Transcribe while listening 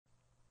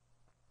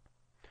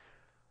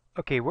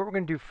Okay, what we're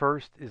going to do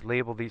first is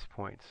label these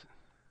points.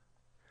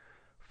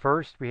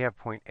 First, we have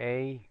point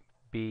A,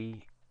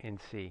 B, and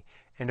C.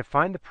 And to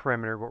find the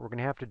perimeter, what we're going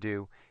to have to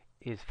do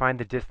is find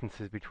the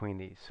distances between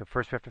these. So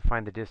first we have to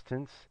find the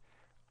distance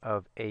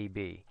of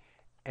AB.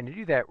 And to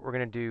do that, we're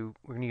going to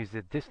use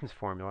the distance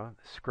formula,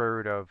 square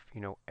root of,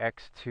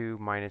 x2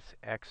 minus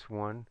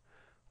x1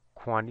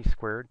 quantity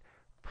squared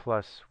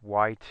plus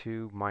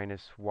y2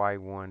 minus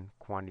y1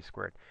 quantity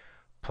squared.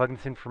 Plug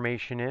this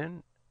information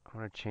in. I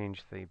want to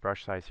change the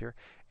brush size here.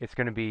 It's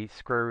going to be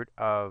square root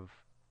of,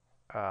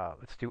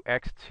 let's do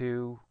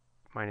x2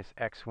 minus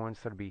x1,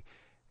 so it'll be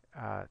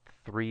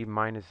 3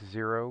 minus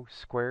 0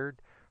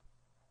 squared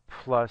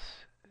plus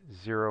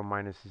 0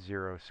 minus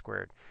 0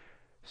 squared.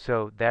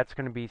 So that's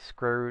going to be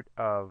square root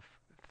of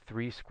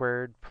 3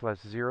 squared plus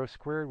 0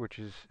 squared, which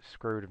is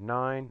square root of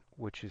 9,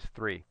 which is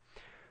 3.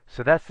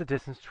 So that's the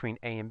distance between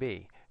A and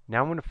B.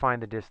 Now I'm going to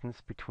find the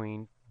distance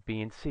between B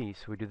and C,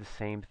 so we do the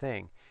same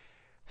thing.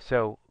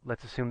 So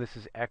let's assume this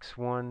is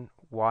x1,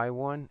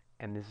 y1,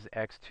 and this is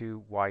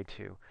x2,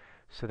 y2.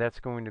 So that's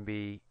going to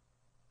be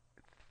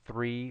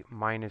 3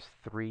 minus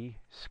 3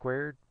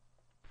 squared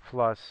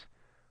plus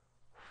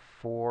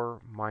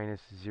 4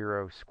 minus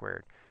 0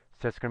 squared.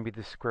 So that's going to be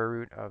the square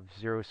root of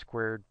 0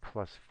 squared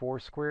plus 4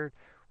 squared,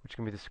 which is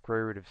going to be the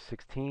square root of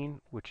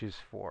 16, which is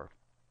 4.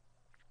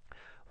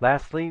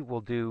 Lastly,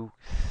 we'll do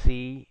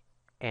C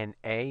and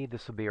A.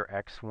 This will be our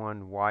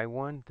x1,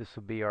 y1. This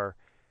will be our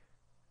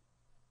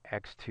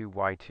x2,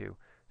 y2.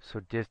 So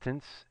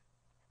distance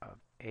of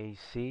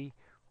AC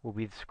will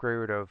be the square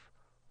root of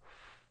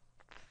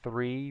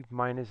 3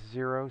 minus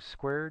 0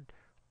 squared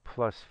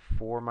plus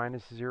 4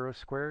 minus 0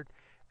 squared.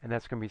 And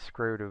that's going to be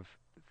square root of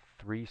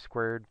 3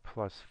 squared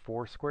plus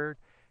 4 squared,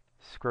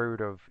 square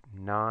root of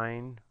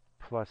 9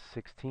 plus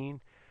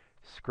 16,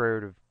 square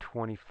root of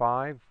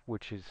 25,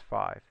 which is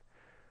 5.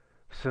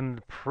 So then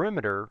the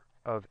perimeter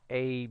of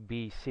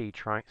ABC,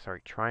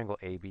 triangle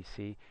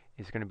ABC,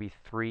 is going to be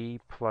 3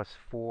 plus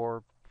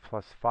 4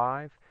 plus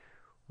 5,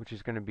 which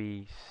is going to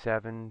be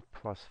 7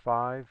 plus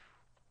 5,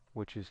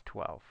 which is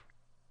 12.